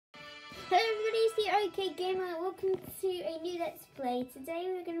Hello everybody, it's the OK Gamer. Welcome to a new Let's Play. Today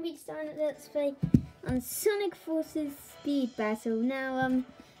we're going to be starting a Let's Play on Sonic Forces Speed Battle. Now,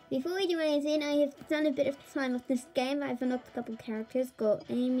 before we do anything, I have done a bit of time with this game. I've unlocked a couple characters. Got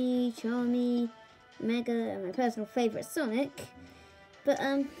Amy, Charmy, Mega, and my personal favourite, Sonic. But,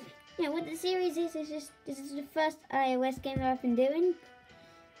 yeah, what the series is just, this is the first iOS game that I've been doing.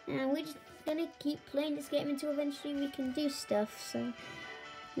 And we're just going to keep playing this game until eventually we can do stuff, so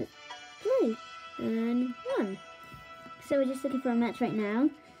let's play. And one. So we're just looking for a match right now.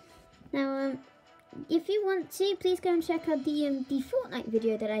 Now, if you want to, please go and check out the Fortnite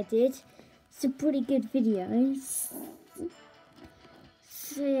video that I did. It's a pretty good video.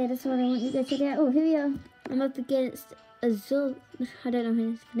 So yeah, that's what I want you to go check out. Oh, here we are. I'm up against Azul. I don't know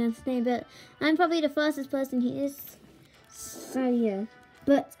how to pronounce his name, but I'm probably the fastest person he is. So yeah.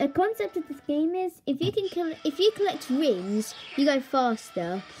 But a concept of this game is if you collect rings, you go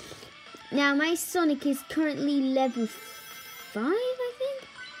faster. Now my Sonic is currently level 5, I think.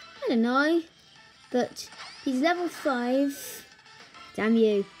 I don't know, but he's level 5. Damn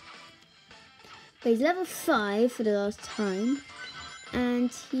you! But he's level 5 for the last time,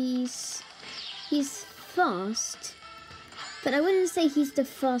 and he's fast. But I wouldn't say he's the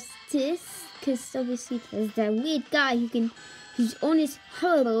fastest, because obviously there's that weird guy who's on his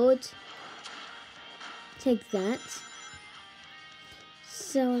hoverboard. Take that.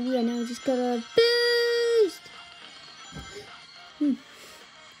 So yeah, now I just gotta boost.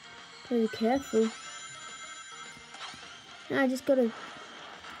 Gotta be careful. Now I just gotta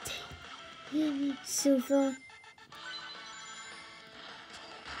silver.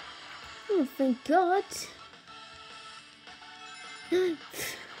 Oh, thank God.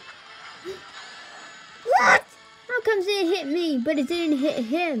 What? How comes it hit me, but it didn't hit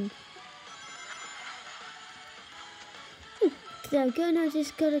him? There we go. Now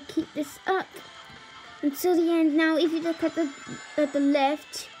just gotta keep this up until the end. Now, if you look at the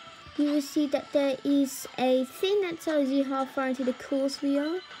left, you will see that there is a thing that tells you how far into the course we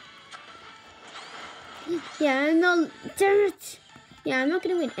are. Yeah, I'm not. Damn it! Yeah, I'm not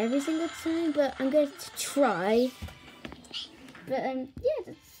gonna win every single time, but I'm going to try. But yeah,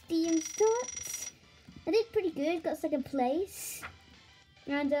 that's the start. I did pretty good. Got second place.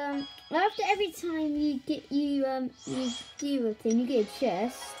 And after every time you do a thing, you get a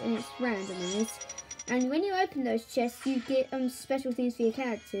chest, and it's randomized. And when you open those chests, you get special things for your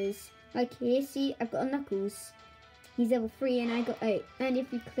characters. Like here, see, I've got a Knuckles. He's level 3, and I got 8. And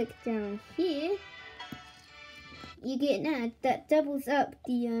if you click down here, you get an ad that doubles up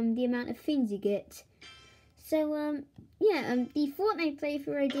the amount of things you get. So yeah, the Fortnite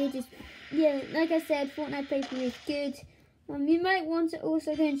playthrough I did is, yeah, like I said, Fortnite playthrough is good. You might want to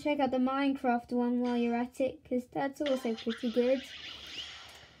also go and check out the Minecraft one while you're at it, because that's also pretty good.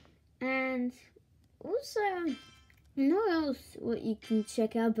 And also, know else what you can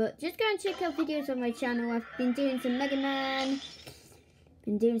check out, but just go and check out videos on my channel. I've been doing some Mega Man,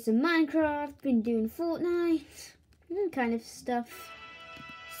 been doing some Minecraft, been doing Fortnite, kind of stuff.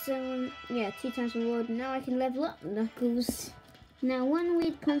 So yeah, 2 times reward. Now I can level up Knuckles. Now, one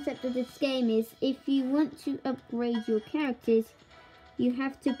weird concept of this game is if you want to upgrade your characters, you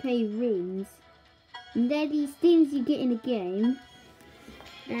have to pay rings. And they're these things you get in the game,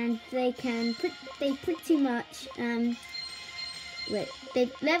 and they pretty much they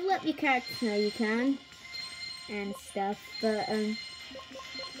level up your characters. Now you can and stuff, but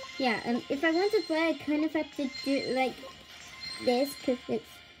yeah, if I want to play, I kind of have to do it like this because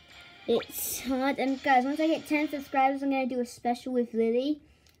it's hard. And guys, once I get 10 subscribers, I'm going to do a special with Lily,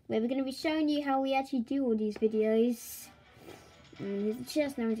 where we're going to be showing you how we actually do all these videos. And there's a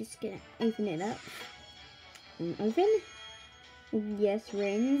chest. Now I'm just going to open it up. And open. Yes,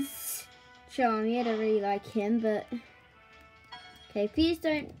 rings. Charmy, I don't really like him, but okay, please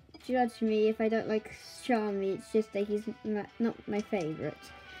don't judge me if I don't like Charmy. It's just that he's not my favourite.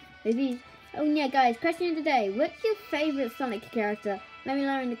 Oh yeah, guys, question of the day. What's your favourite Sonic character? Let me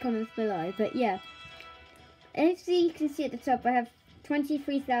know in the comments below. But yeah, as you can see at the top, I have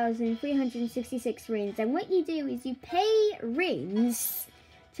 23,366 rings. And what you do is you pay rings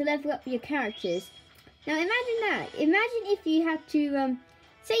to level up your characters. Now imagine that. Imagine if you had to,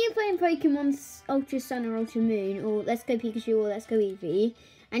 say you're playing Pokemon Ultra Sun or Ultra Moon, or Let's Go Pikachu or Let's Go Eevee,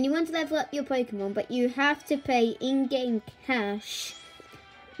 and you want to level up your Pokemon, but you have to pay in-game cash.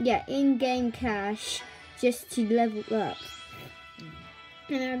 Yeah, in-game cash just to level up.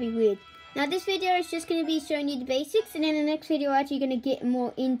 And that would be weird. Now this video is just going to be showing you the basics, and in the next video I'm actually going to get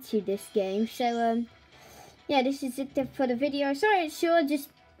more into this game. So yeah, this is it for the video. Sorry it's short,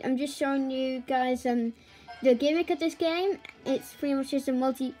 I'm just showing you guys the gimmick of this game, it's pretty much just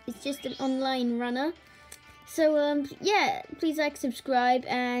it's just an online runner. So yeah, please like, subscribe,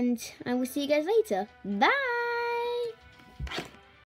 and I will see you guys later. Bye!